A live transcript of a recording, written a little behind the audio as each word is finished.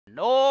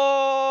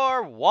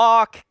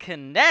Norwalk,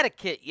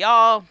 Connecticut,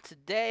 y'all.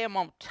 Today I'm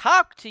going to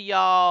talk to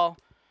y'all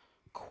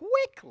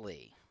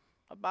quickly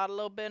about a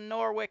little bit of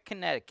Norwalk,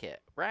 Connecticut,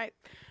 right?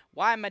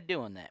 Why am I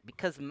doing that?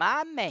 Because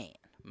my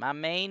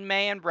main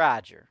man,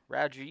 Roger,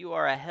 you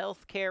are a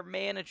healthcare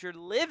manager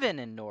living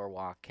in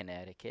Norwalk,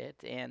 Connecticut,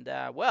 and,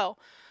 well,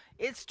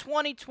 it's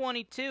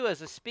 2022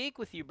 as I speak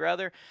with you,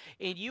 brother,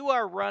 and you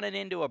are running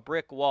into a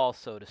brick wall,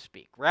 so to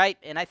speak, right?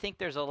 And I think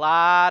there's a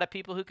lot of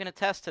people who can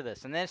attest to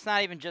this. And then it's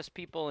not even just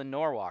people in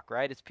Norwalk,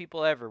 right? It's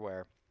people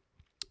everywhere.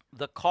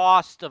 The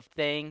cost of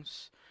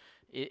things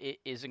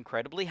is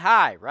incredibly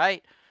high,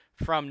 right?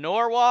 From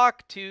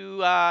Norwalk to,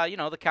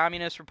 the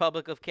Communist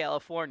Republic of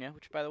California,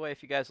 which, by the way,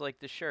 if you guys like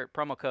this shirt,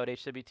 promo code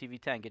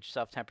HWTV10, get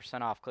yourself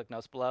 10% off. Click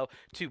notes below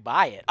to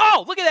buy it.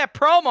 Oh, look at that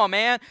promo,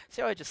 man.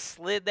 See how I just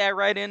slid that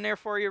right in there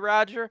for you,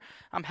 Roger?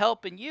 I'm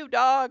helping you,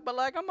 dog, but,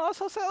 I'm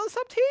also selling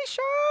some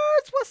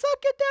T-shirts. What's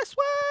up? Get that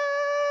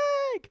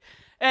swag.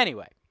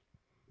 Anyway,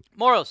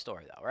 moral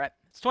story, though, right?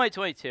 It's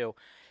 2022.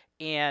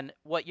 And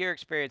what you're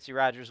experiencing,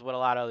 Roger, is what a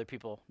lot of other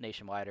people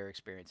nationwide are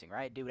experiencing,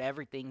 right? Dude,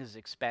 everything is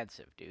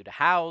expensive, dude.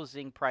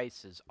 Housing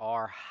prices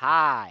are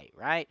high,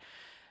 right?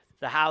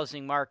 The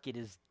housing market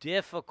is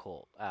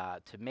difficult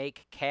to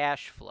make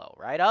cash flow,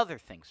 right? Other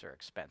things are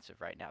expensive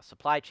right now.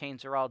 Supply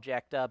chains are all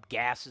jacked up.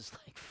 Gas is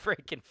like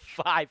freaking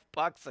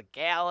 $5 a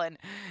gallon.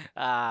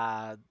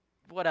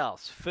 What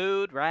else?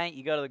 Food, right?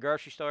 You go to the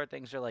grocery store,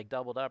 things are like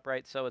doubled up,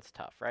 right? So it's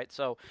tough, right?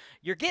 So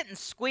you're getting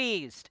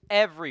squeezed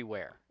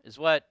everywhere is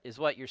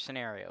what your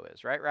scenario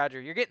is, right, Roger?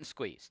 You're getting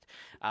squeezed.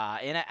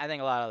 And I think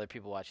a lot of other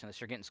people watching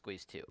this are getting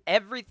squeezed too.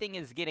 Everything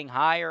is getting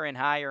higher and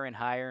higher and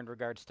higher in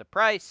regards to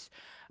price.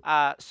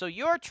 So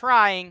you're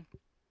trying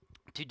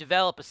to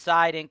develop a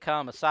side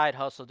income, a side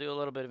hustle, do a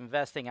little bit of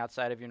investing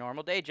outside of your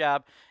normal day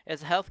job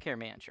as a healthcare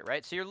manager,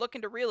 right? So you're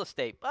looking to real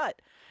estate,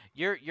 but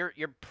you're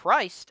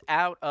priced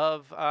out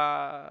of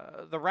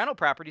the rental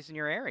properties in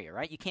your area,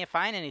 right? You can't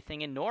find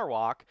anything in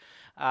Norwalk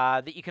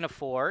that you can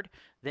afford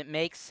that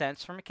makes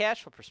sense from a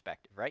cash flow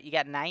perspective, right? You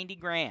got 90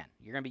 grand.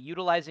 You're going to be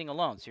utilizing a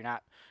loan, so you're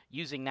not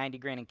using 90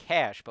 grand in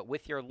cash, but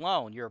with your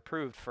loan, you're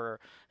approved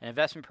for an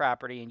investment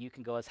property, and you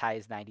can go as high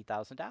as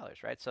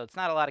 $90,000, right? So it's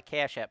not a lot of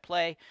cash at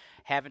play.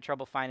 Having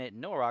trouble finding it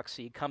in Norwalk,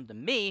 so you come to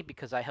me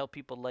because I help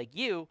people like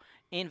you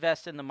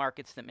invest in the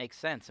markets that make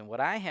sense. And what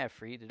I have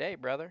for you today,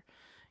 brother,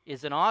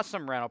 is an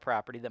awesome rental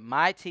property that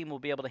my team will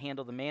be able to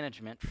handle the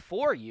management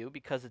for you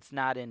because it's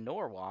not in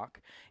Norwalk,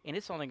 and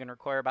it's only going to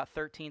require about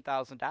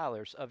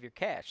 $13,000 of your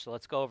cash. So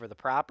let's go over the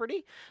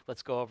property.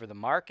 Let's go over the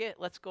market.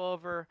 Let's go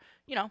over,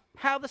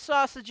 how the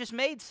sausage is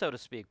made, so to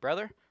speak,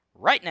 brother,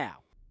 right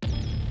now.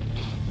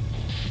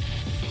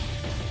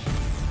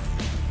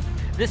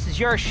 This is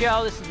your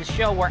show. This is the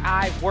show where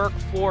I work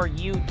for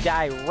you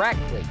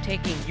directly,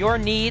 taking your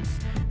needs.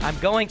 I'm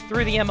going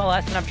through the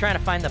MLS, and I'm trying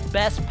to find the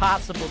best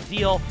possible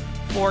deal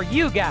for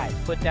you guys.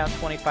 Put down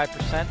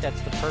 25%.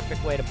 That's the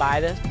perfect way to buy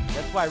this.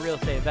 That's why real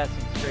estate investing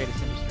is the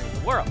greatest industry in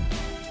the world.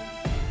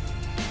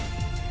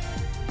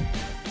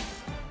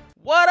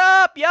 What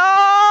up, y'all?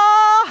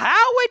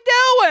 How we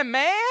doing,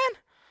 man?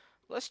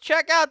 Let's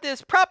check out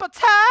this property.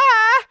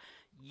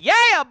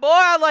 Yeah, boy,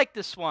 I like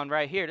this one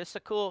right here. This is a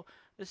cool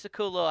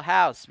little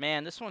house,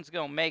 man. This one's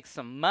gonna make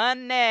some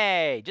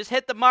money. Just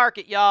hit the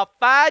market, y'all,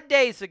 5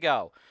 days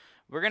ago.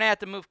 We're gonna have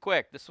to move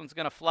quick. This one's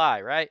gonna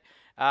fly, right?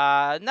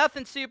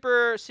 Nothing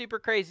super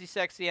crazy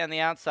sexy on the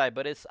outside,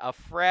 but it's a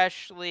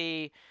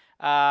freshly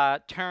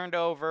turned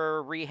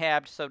over,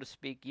 rehabbed, so to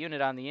speak,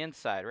 unit on the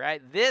inside,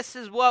 right? This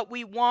is what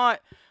we want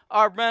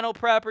our rental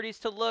properties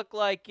to look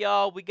like,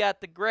 y'all. We got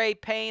the gray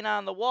paint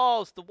on the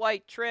walls, the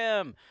white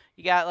trim.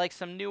 You got like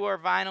some newer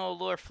vinyl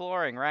allure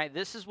flooring, right?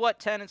 This is what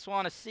tenants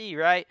want to see,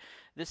 right?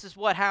 This is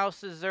what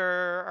houses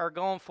are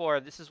going for.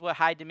 This is what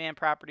high-demand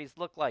properties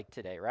look like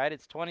today, right?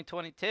 It's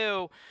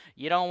 2022.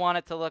 You don't want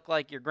it to look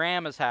like your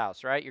grandma's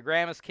house, right? Your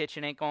grandma's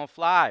kitchen ain't going to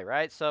fly,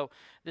 right? So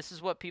this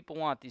is what people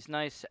want, these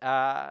nice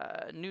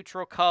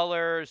neutral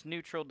colors,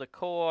 neutral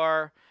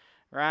decor,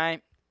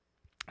 right?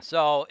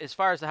 So as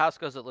far as the house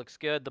goes, it looks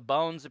good. The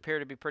bones appear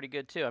to be pretty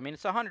good, too. I mean,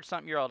 it's a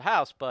 100-something-year-old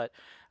house, but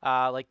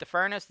like the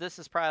furnace, this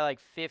is probably like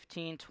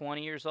 15,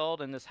 20 years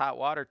old, and this hot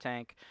water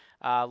tank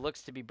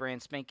looks to be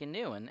brand spanking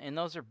new. And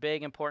those are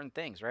big, important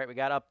things, right? We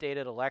got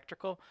updated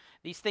electrical.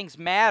 These things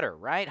matter,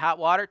 right? Hot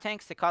water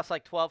tanks, they cost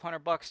like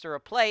 $1,200 to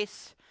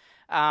replace.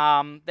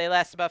 They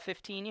last about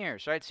 15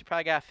 years, right? So you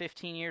probably got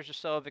 15 years or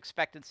so of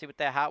expectancy with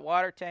that hot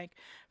water tank.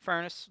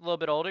 Furnace, a little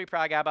bit older, you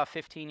probably got about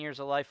 15 years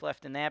of life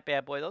left in that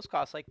bad boy. Those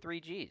cost like 3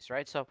 Gs,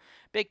 right? So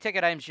big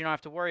ticket items you don't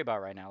have to worry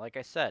about right now. Like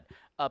I said,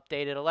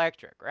 updated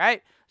electric,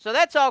 right? So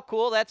that's all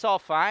cool. That's all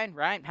fine,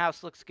 right?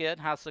 House looks good.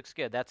 House looks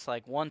good. That's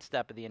like one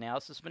step of the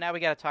analysis. But now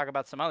we got to talk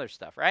about some other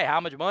stuff, right? How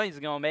much money is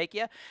it going to make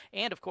you?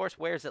 And, of course,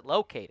 where is it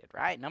located,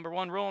 right? Number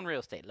one rule in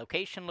real estate,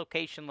 location,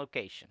 location,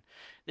 location.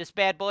 This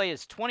bad boy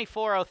is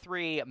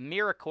 2403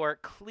 Mira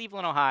Court,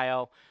 Cleveland,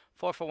 Ohio,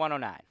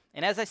 44109.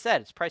 And as I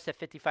said, it's priced at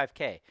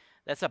 $55K.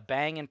 That's a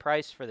banging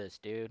price for this,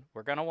 dude.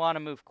 We're going to want to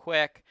move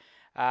quick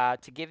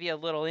to give you a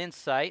little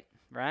insight,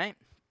 right,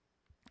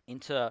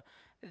 into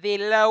the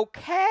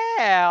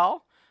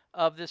locale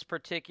of this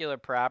particular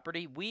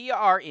property, we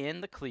are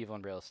in the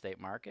Cleveland real estate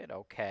market,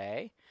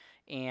 okay?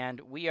 And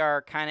we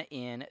are kind of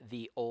in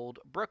the old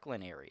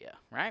Brooklyn area,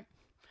 right?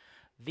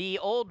 The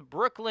old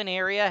Brooklyn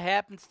area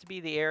happens to be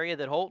the area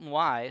that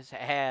HoltonWise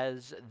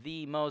has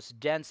the most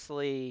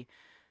densely,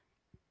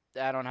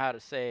 I don't know how to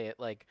say it,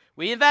 like,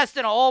 we invest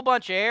in a whole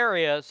bunch of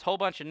areas, whole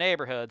bunch of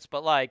neighborhoods,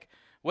 but, like,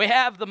 we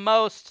have the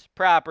most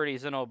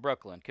properties in Old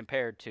Brooklyn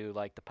compared to,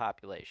 like, the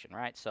population,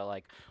 right? So,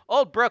 like,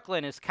 Old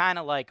Brooklyn is kind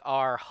of like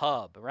our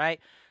hub, right?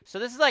 So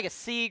this is like a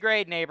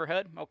C-grade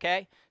neighborhood,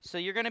 okay? So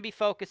you're going to be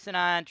focusing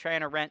on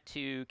trying to rent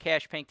to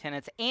cash-paying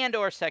tenants and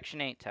or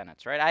Section 8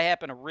 tenants, right? I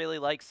happen to really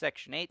like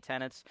Section 8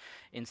 tenants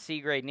in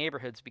C-grade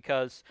neighborhoods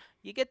because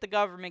you get the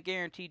government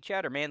guaranteed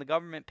cheddar, man. The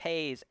government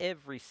pays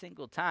every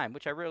single time,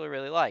 which I really,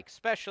 really like,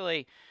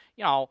 especially,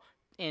 you know,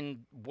 in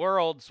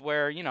worlds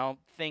where, you know,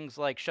 things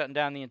like shutting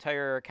down the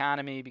entire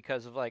economy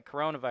because of, like,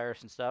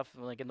 coronavirus and stuff,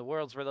 like in the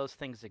worlds where those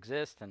things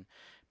exist and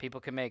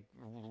people can make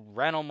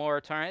rental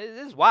moratorium.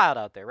 It is wild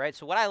out there, right?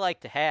 So what I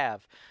like to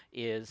have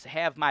is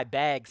have my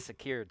bag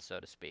secured, so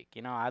to speak.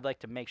 You know, I'd like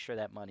to make sure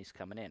that money's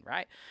coming in,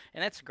 right?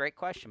 And that's a great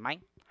question, Mike.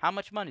 How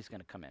much money's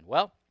going to come in?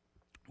 Well,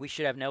 we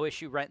should have no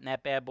issue renting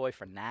that bad boy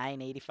for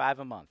 $985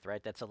 a month,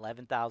 right? That's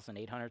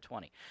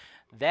 $11,820.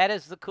 That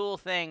is the cool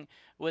thing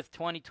with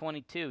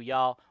 2022,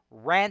 y'all.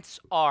 Rents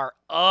are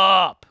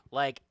up,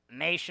 like,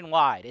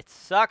 nationwide. It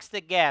sucks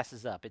that gas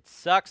is up. It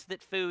sucks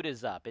that food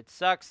is up. It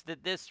sucks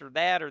that this or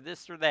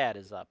that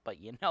is up.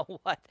 But you know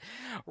what?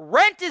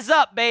 Rent is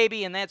up,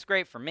 baby, and that's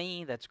great for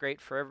me. That's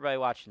great for everybody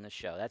watching this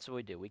show. That's what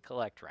we do. We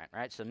collect rent,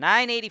 right? So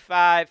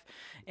 $985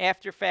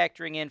 after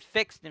factoring in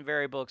fixed and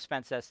variable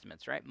expense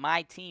estimates, right?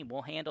 My team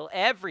will handle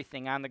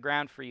everything on the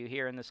ground for you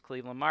here in this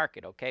Cleveland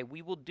market, okay?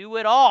 We will do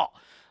it all.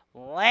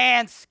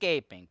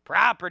 Landscaping,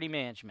 property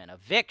management,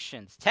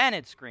 evictions,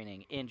 tenant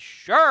screening,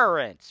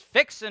 insurance,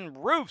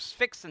 fixing roofs,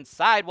 fixing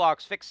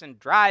sidewalks, fixing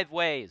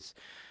driveways,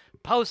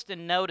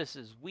 posting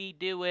notices. We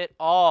do it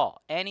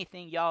all.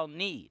 Anything y'all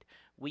need,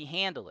 we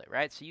handle it,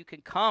 right? So you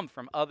can come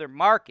from other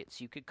markets.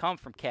 You could come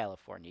from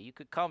California. You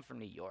could come from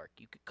New York.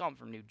 You could come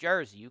from New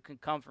Jersey. You can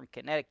come from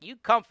Connecticut. You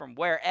come from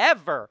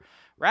wherever,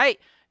 right?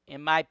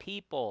 And my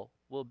people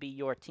will be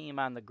your team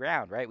on the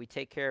ground, right? We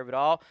take care of it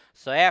all.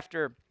 So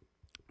after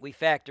we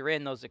factor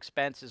in those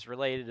expenses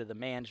related to the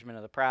management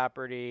of the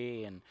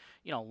property and,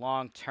 you know,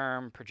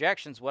 long-term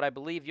projections, what I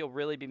believe you'll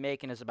really be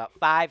making is about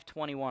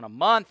 $521 a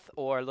month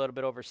or a little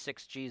bit over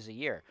 $6,000 a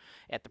year.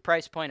 At the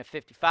price point of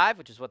 $55,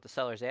 which is what the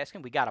seller's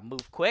asking, we got to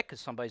move quick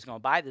because somebody's going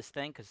to buy this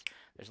thing because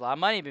there's a lot of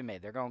money to be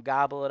made. They're going to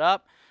gobble it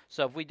up.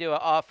 So if we do an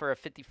offer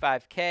of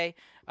 $55K,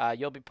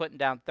 you'll be putting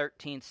down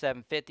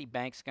 $13,750.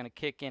 Bank's going to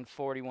kick in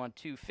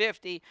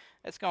 $41,250.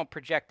 That's going to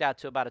project out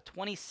to about a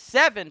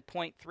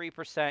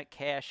 27.3%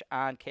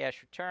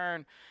 cash-on-cash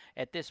return.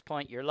 At this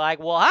point, you're like,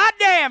 well, hot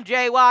damn,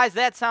 Jay Wise,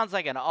 that sounds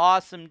like an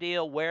awesome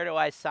deal. Where do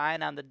I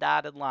sign on the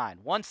dotted line?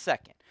 1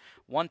 second.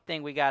 One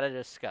thing we got to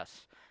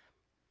discuss.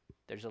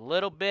 There's a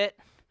little bit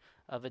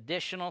of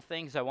additional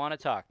things I want to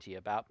talk to you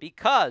about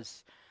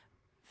because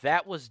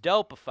that was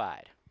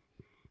dopified.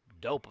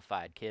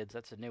 Dopified, kids.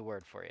 That's a new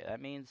word for you.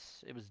 That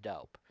means it was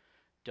dope.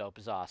 Dope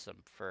is awesome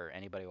for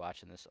anybody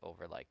watching this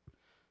over, like,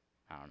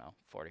 I don't know,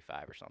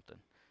 45 or something.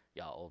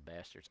 Y'all old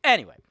bastards.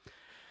 Anyway,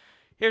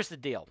 here's the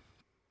deal.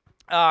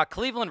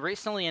 Cleveland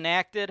recently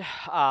enacted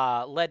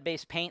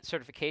lead-based paint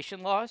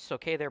certification laws.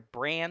 Okay, they're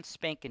brand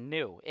spanking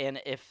new. And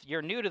if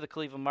you're new to the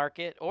Cleveland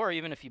market, or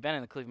even if you've been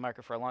in the Cleveland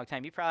market for a long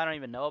time, you probably don't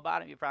even know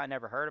about them. You probably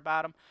never heard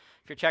about them.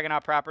 If you're checking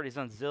out properties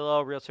on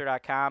Zillow,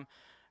 Realtor.com,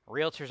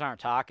 realtors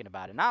aren't talking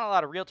about it. Not a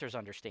lot of realtors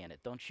understand it.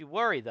 Don't you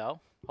worry, though.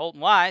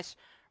 HoltonWise,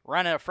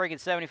 running a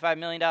friggin' $75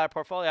 million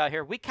portfolio out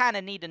here, we kind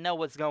of need to know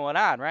what's going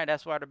on, right?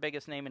 That's why we're the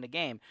biggest name in the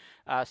game.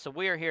 So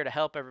we are here to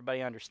help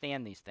everybody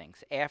understand these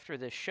things. After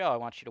this show, I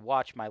want you to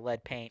watch my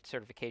lead paint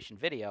certification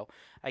video.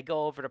 I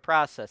go over the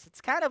process. It's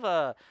kind of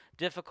a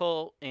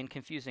difficult and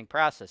confusing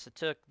process. It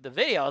took, the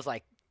video is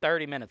like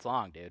 30 minutes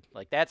long, dude.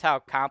 Like, that's how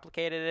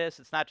complicated it is.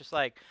 It's not just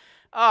like,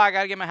 oh, I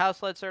got to get my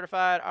house lead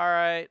certified. All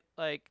right,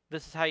 like,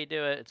 this is how you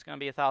do it. It's going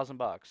to be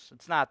 $1,000.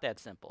 It's not that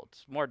simple.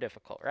 It's more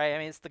difficult, right? I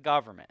mean, it's the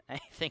government.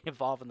 Anything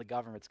involving the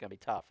government is going to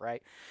be tough,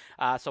 right?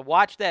 So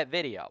watch that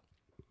video.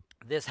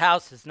 This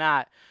house has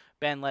not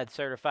been lead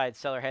certified.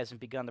 Seller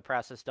hasn't begun the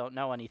process, don't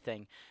know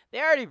anything. They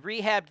already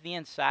rehabbed the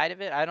inside of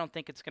it. I don't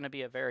think it's going to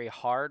be a very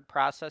hard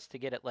process to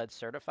get it lead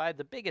certified.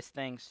 The biggest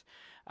things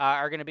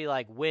are going to be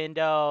like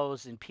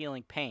windows and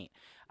peeling paint.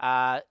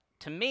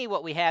 To me,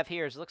 what we have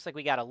here is it looks like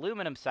we got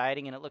aluminum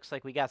siding and it looks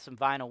like we got some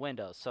vinyl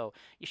windows. So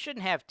you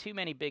shouldn't have too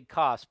many big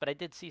costs, but I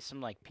did see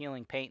some like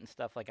peeling paint and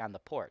stuff like on the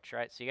porch,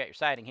 right? So you got your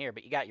siding here,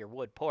 but you got your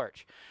wood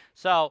porch.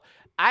 So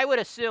I would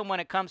assume when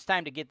it comes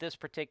time to get this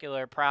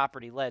particular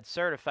property lead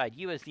certified,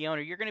 you as the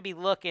owner, you're going to be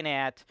looking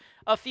at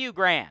a few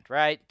grand,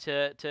 right?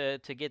 To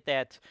get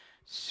that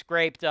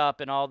scraped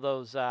up and all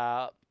those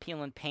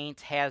peeling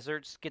paint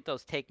hazards, get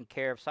those taken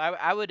care of. So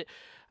I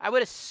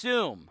would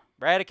assume,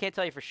 right? I can't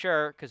tell you for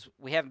sure because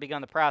we haven't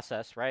begun the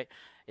process, right?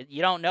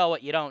 You don't know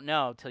what you don't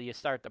know until you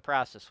start the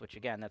process, which,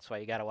 again, that's why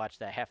you got to watch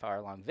that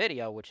half-hour-long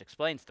video, which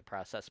explains the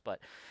process. But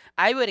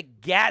I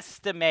would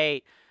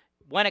guesstimate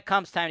when it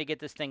comes time to get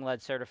this thing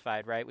lead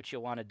certified, right, which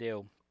you'll want to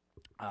do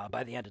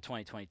by the end of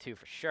 2022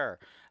 for sure,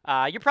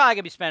 you're probably going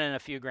to be spending a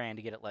few grand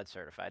to get it lead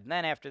certified. And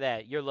then after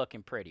that, you're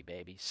looking pretty,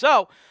 baby.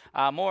 So,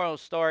 moral of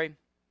the story,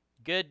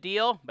 good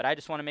deal, but I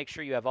just want to make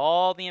sure you have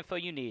all the info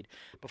you need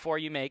before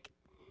you make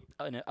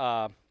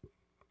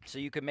so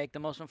you can make the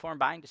most informed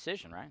buying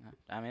decision, right?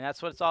 I mean,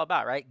 that's what it's all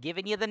about, right?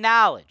 Giving you the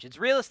knowledge. It's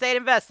real estate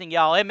investing,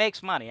 y'all. It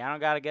makes money. I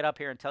don't got to get up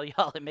here and tell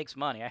y'all it makes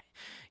money.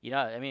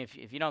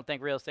 If you don't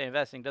think real estate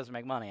investing doesn't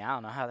make money, I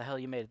don't know how the hell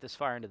you made it this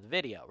far into the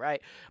video,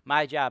 right?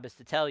 My job is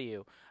to tell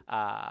you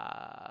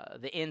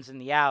the ins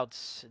and the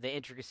outs, the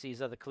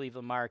intricacies of the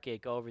Cleveland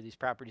market, go over these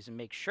properties and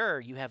make sure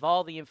you have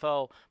all the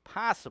info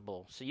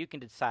possible so you can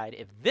decide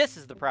if this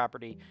is the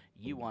property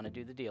you want to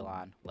do the deal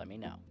on. Let me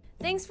know.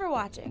 Thanks for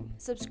watching.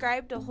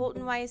 Subscribe to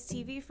HoltonWise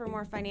TV for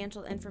more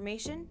financial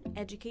information,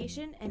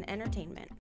 education, and entertainment.